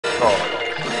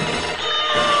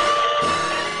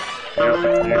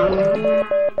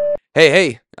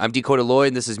Hey, I'm Dakota Lloyd,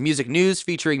 and this is Music News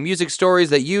featuring music stories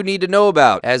that you need to know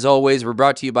about. As always, we're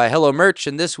brought to you by Hello Merch,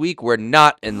 and this week we're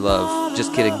not in love.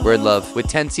 Just kidding, we're in love with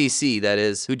 10cc, that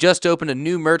is, who just opened a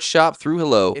new merch shop through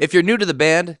Hello. If you're new to the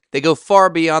band, they go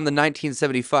far beyond the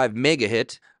 1975 mega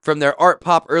hit. From their art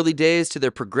pop early days to their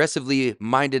progressively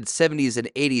minded 70s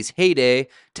and 80s heyday,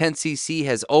 10cc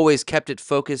has always kept it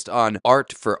focused on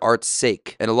art for art's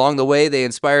sake. And along the way, they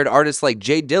inspired artists like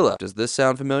Jay Dilla. Does this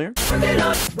sound familiar?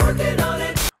 Working on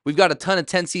it. We've got a ton of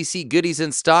 10cc goodies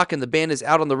in stock, and the band is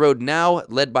out on the road now,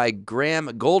 led by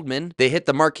Graham Goldman. They hit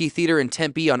the Marquee Theater in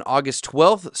Tempe on August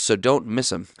 12th, so don't miss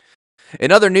them. In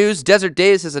other news, Desert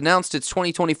Daze has announced its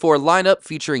 2024 lineup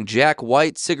featuring Jack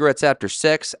White, Cigarettes After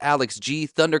Sex, Alex G,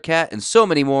 Thundercat, and so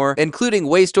many more, including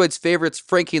WASTOIDS favorites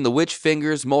Frankie and the Witch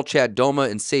Fingers, Molchat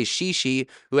Doma, and Say Shishi,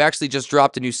 who actually just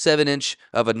dropped a new 7-inch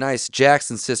of a nice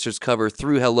Jackson Sisters cover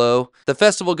through Hello. The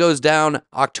festival goes down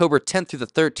October 10th through the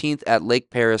 13th at Lake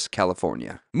Paris,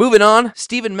 California. Moving on,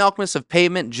 Stephen Malkmus of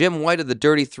Pavement, Jim White of the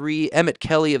Dirty Three, Emmett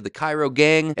Kelly of the Cairo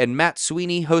Gang, and Matt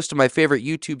Sweeney, host of my favorite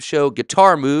YouTube show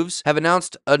Guitar Moves, have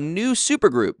announced a new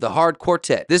supergroup, the Hard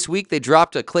Quartet. This week, they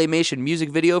dropped a claymation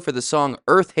music video for the song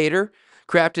Earth Hater,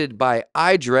 crafted by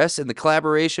iDress in the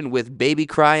collaboration with Baby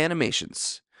Cry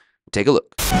Animations. Take a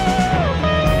look.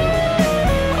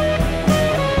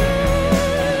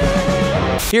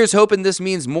 Here's hoping this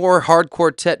means more Hard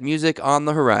Quartet music on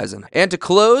the horizon. And to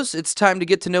close, it's time to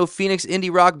get to know Phoenix indie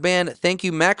rock band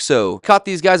Thankyoumaxo. Caught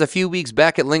these guys a few weeks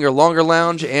back at Linger Longer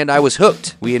Lounge, and I was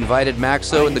hooked. We invited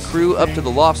Maxo and the crew up to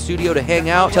the Loft studio to hang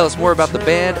out, tell us more about the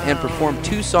band, and perform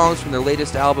 2 songs from their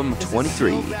latest album,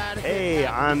 23. Hey,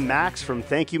 I'm Max from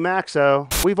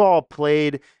Thankyoumaxo. We've all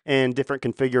played in different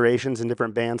configurations and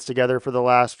different bands together for the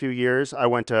last few years. I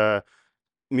went to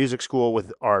music school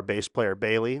with our bass player,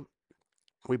 Bailey.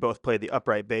 We both play the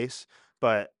upright bass,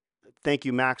 but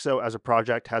Thankyoumaxo as a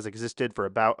project has existed for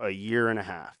about a year and a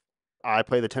half. I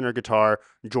play the tenor guitar,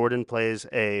 Jordan plays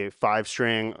a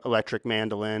 5-string electric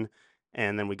mandolin,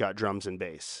 and then we got drums and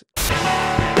bass.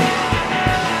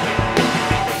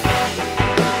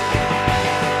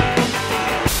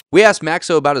 We asked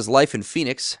Maxo about his life in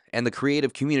Phoenix and the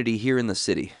creative community here in the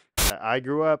city. I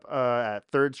grew up at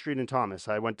 3rd Street in Thomas.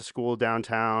 I went to school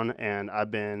downtown, and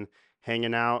I've been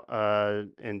hanging out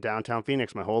in downtown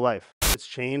Phoenix my whole life. It's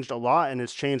changed a lot, and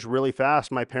it's changed really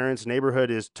fast. My parents'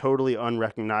 neighborhood is totally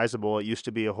unrecognizable. It used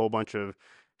to be a whole bunch of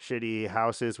shitty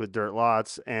houses with dirt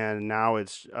lots, and now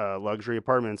it's luxury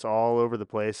apartments all over the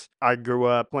place. I grew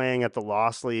up playing at the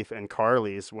Lost Leaf and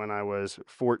Carly's when I was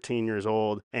 14 years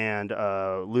old, and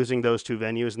losing those 2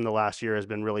 venues in the last year has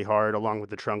been really hard, along with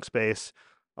the trunk space.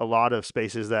 A lot of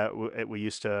spaces that we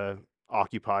used to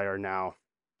occupy are now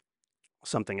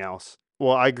something else.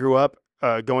 Well, I grew up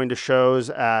going to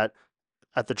shows at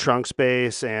the trunk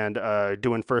space and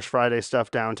doing First Friday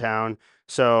stuff downtown.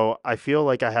 So I feel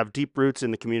like I have deep roots in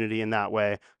the community in that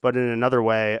way. But in another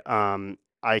way,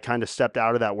 I kind of stepped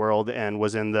out of that world and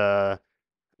was in the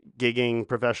gigging,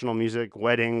 professional music,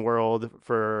 wedding world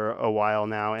for a while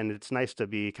now. And it's nice to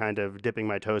be kind of dipping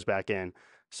my toes back in.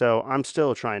 So I'm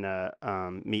still trying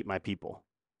to meet my people.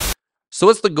 So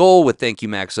what's the goal with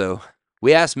Thankyoumaxo?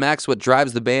 We asked Max what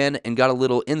drives the band and got a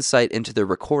little insight into the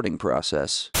recording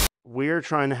process. We're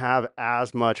trying to have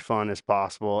as much fun as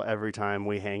possible every time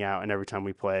we hang out and every time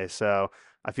we play. So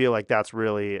I feel like that's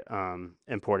really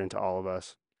important to all of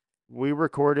us. We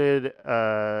recorded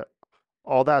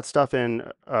all that stuff in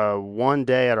one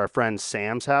day at our friend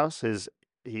Sam's house.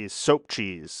 He's Soap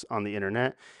Cheese on the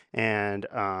internet. And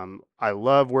I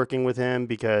love working with him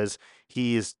because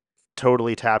he's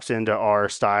totally taps into our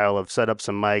style of set up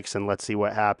some mics and let's see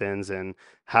what happens and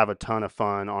have a ton of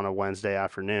fun on a Wednesday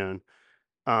afternoon.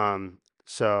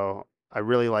 So I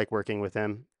really like working with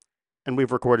him. And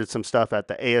we've recorded some stuff at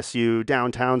the ASU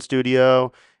downtown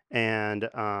studio and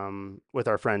with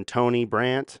our friend Tony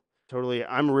Brandt. Totally,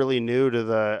 I'm really new to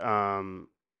the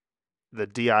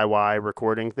DIY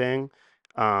recording thing,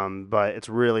 but it's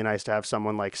really nice to have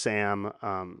someone like Sam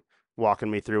walking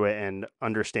me through it and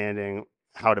understanding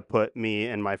how to put me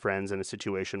and my friends in a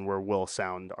situation where we'll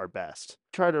sound our best.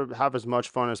 Try to have as much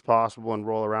fun as possible and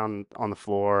roll around on the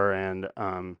floor and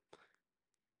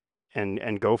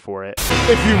go for it.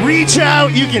 If you reach out,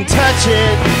 you can touch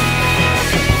it,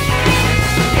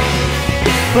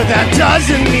 but that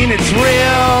doesn't mean it's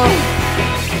real.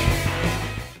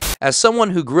 As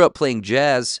someone who grew up playing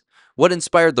jazz, what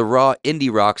inspired the raw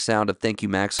indie rock sound of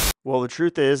Thankyoumaxo? Well, the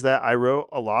truth is that I wrote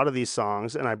a lot of these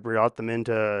songs and I brought them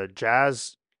into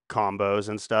jazz combos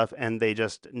and stuff, and they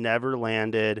just never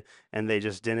landed, and they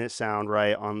just didn't sound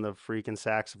right on the freaking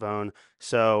saxophone.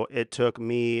 So it took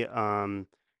me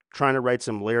trying to write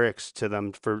some lyrics to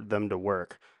them for them to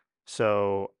work.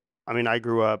 So, I mean, I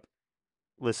grew up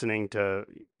listening to,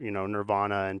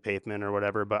 Nirvana and Pavement or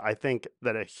whatever, but I think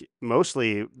that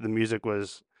mostly the music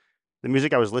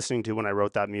I was listening to when I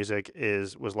wrote that music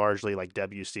was largely like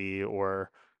Debussy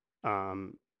or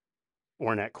um,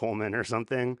 Ornette Coleman or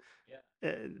something.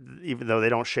 uh, Even though they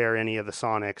don't share any of the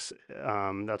sonics,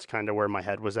 that's kind of where my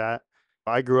head was at.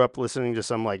 I grew up listening to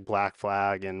some like Black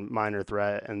Flag and Minor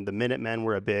Threat, and the Minutemen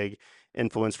were a big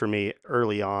influence for me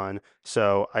early on.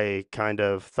 So I kind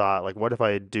of thought, like, what if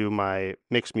I do my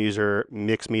mix meter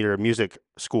music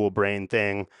school brain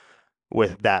thing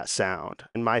with that sound?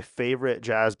 And my favorite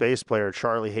jazz bass player,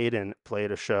 Charlie Hayden,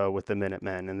 played a show with the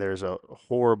Minutemen, and there's a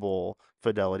horrible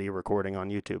fidelity recording on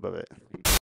YouTube of it.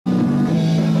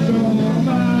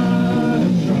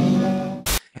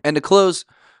 And to close,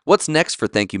 what's next for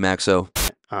Thank You, Maxo?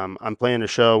 I'm playing a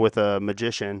show with a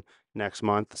magician next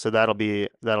month, so that'll be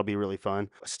really fun.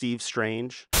 Steve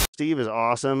Strange. Steve is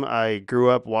awesome. I grew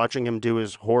up watching him do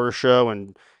his horror show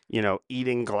and,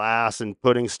 eating glass and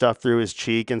putting stuff through his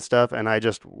cheek and stuff. And I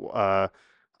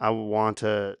want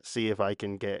to see if I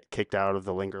can get kicked out of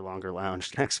the Linger Longer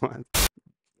Lounge next month.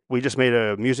 We just made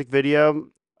a music video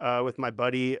with my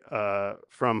buddy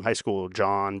from high school,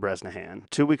 John Bresnahan.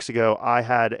 2 weeks ago, I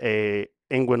had a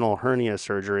inguinal hernia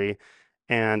surgery,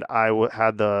 and I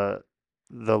had the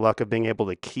luck of being able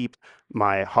to keep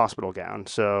my hospital gown.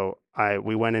 So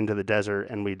we went into the desert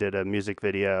and we did a music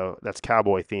video that's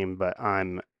cowboy themed, but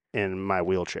I'm in my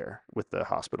wheelchair with the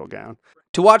hospital gown.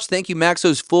 To watch Thank You,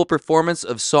 Maxo's full performance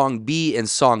of Song B and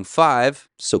Song 5,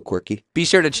 so quirky, be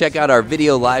sure to check out our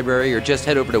video library or just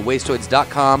head over to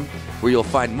wastoids.com where you'll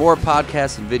find more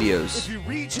podcasts and videos.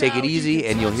 Take it easy,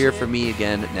 and you'll hear from me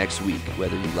again next week,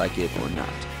 whether you like it or not.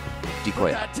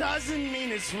 Decoy out. That doesn't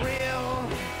mean it's real.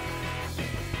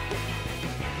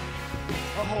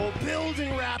 A whole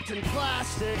building wrapped in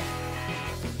plastic.